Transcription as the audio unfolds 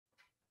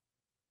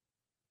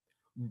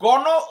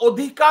গণ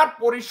অধিকার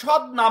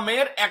পরিষদ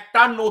নামের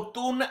একটা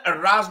নতুন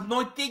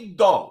রাজনৈতিক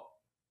দল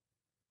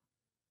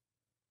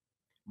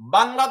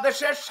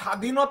বাংলাদেশের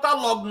স্বাধীনতা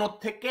লগ্ন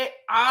থেকে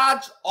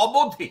আজ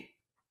অবধি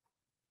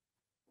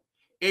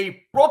এই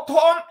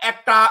প্রথম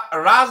একটা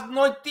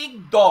রাজনৈতিক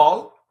দল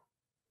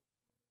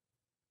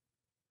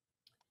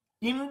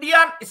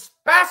ইন্ডিয়ান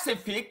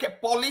স্পেসিফিক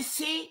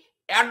পলিসি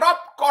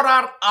অ্যাডপ্ট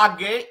করার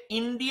আগে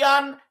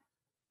ইন্ডিয়ান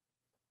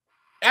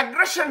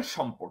অ্যাগ্রেশন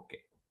সম্পর্কে,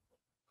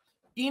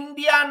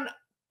 Indian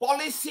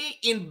policy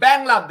in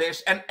Bangladesh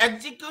and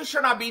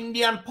execution of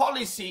Indian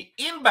policy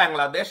in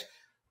Bangladesh,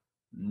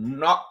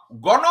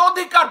 গণ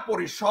অধিকার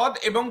পরিষদ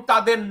এবং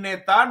তাদের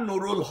নেতা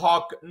নুরুল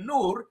হক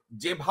নূর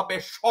যেভাবে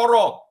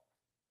সরব,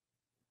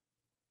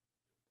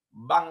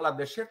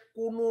 বাংলাদেশের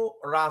কোন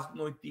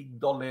রাজনৈতিক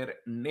দলের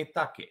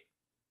নেতাকে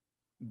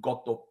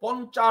গত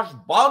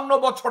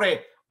 50-52 বছরে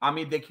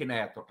আমি দেখি না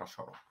এতটা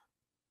সরব।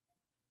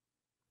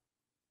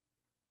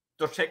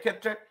 তো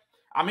সেক্ষেত্রে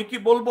আমি কি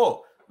বলবো,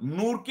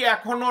 নূরকে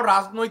এখনো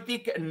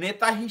রাজনৈতিক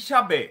নেতা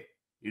হিসাবে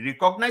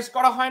রিকগনাইজ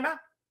করা হয় না?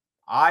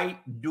 I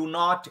do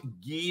not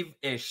give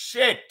a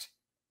shit.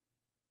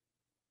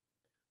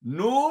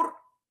 Noor,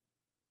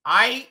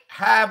 I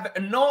have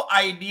no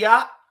idea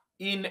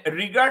in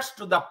regards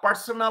to the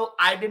personal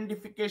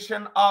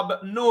identification of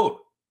Noor.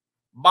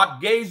 But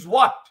guess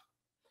what?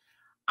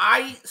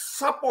 I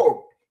support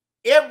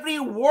every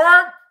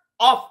word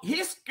of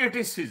his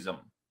criticism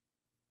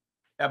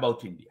about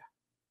India.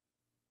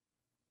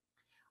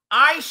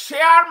 I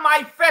share my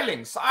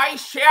feelings. I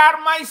share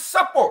my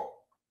support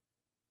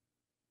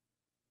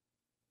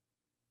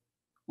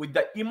with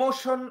the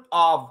emotion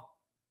of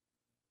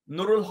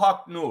Nurul Haq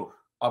Noor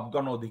of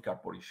Gana Adhikar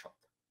Porishad,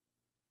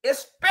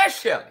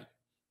 especially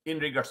in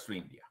regards to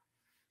India.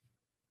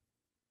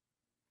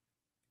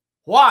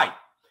 Why?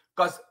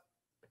 Because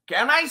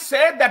can I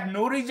say that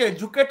Noor is an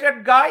educated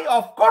guy?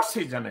 Of course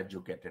he's an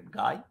educated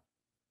guy.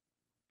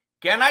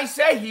 Can I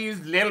say he is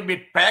a little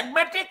bit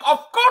pragmatic?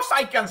 Of course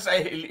I can say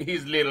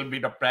he's a little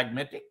bit of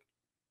pragmatic.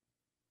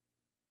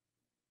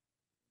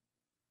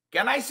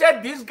 Can I say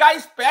this guy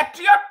is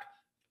patriot?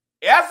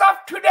 As of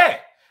today,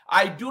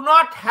 I do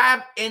not have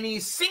any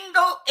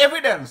single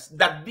evidence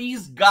that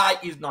this guy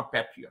is not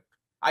patriot.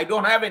 I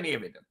don't have any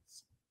evidence.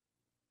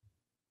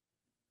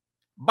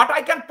 But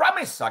I can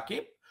promise,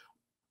 Saqib,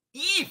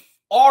 if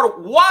or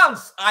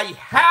once I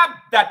have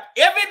that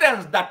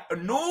evidence that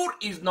Noor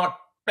is not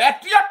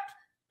patriot,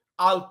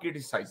 I'll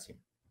criticize him.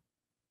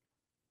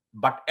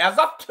 But as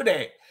of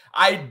today,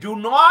 I do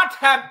not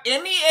have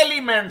any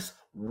elements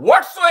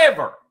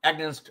whatsoever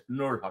against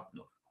Nurul Haq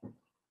Noor.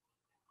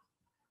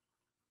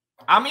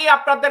 আমি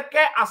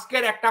আপনাদেরকে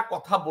আজকের একটা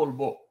কথা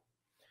বলবো,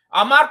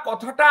 আমার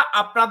কথাটা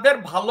আপনাদের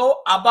ভালো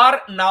আবার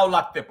নাও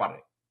লাগতে পারে।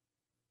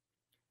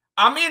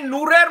 আমি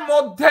নূরের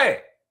মধ্যে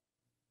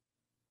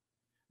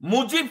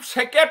মুজিব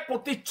শেখের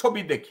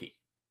প্রতিচ্ছবি দেখি।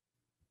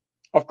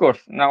 অফকোর্স,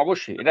 না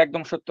অবশ্যই, এটা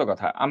একদম সত্য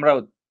কথা, আমরাও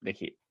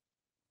দেখি।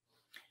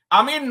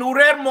 আমি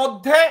নূরের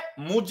মধ্যে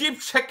মুজিব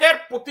শেখের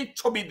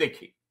প্রতিচ্ছবি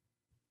দেখি।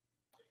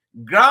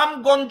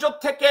 গ্রামগঞ্জ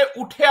থেকে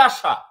উঠে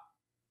আসা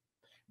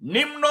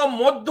নিম্ন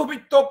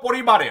মধ্যবিত্ত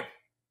পরিবারের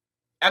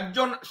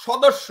একজন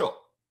সদস্য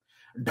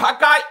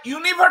ঢাকা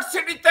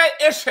ইউনিভার্সিটিতে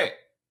এসে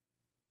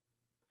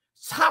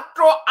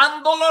ছাত্র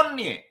আন্দোলন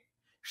নিয়ে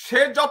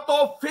সে যত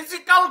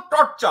ফিজিক্যাল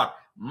টর্চার,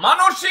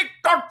 মানসিক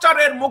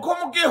টর্চারের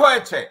মুখোমুখি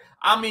হয়েছে,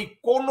 আমি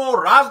কোন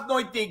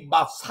রাজনৈতিক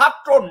বা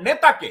ছাত্র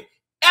নেতাকে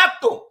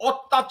এত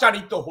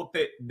অত্যাচারিত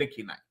হতে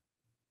দেখি নাই।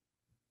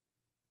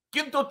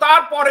 কিন্তু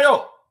তারপরেও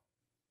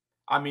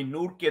আমি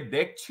নূরকে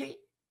দেখছি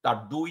তার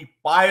দুই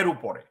পায়ের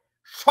উপরে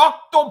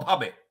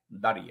শক্তভাবে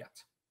দাঁড়িয়ে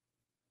আছে।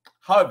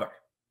 However,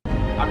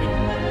 আমি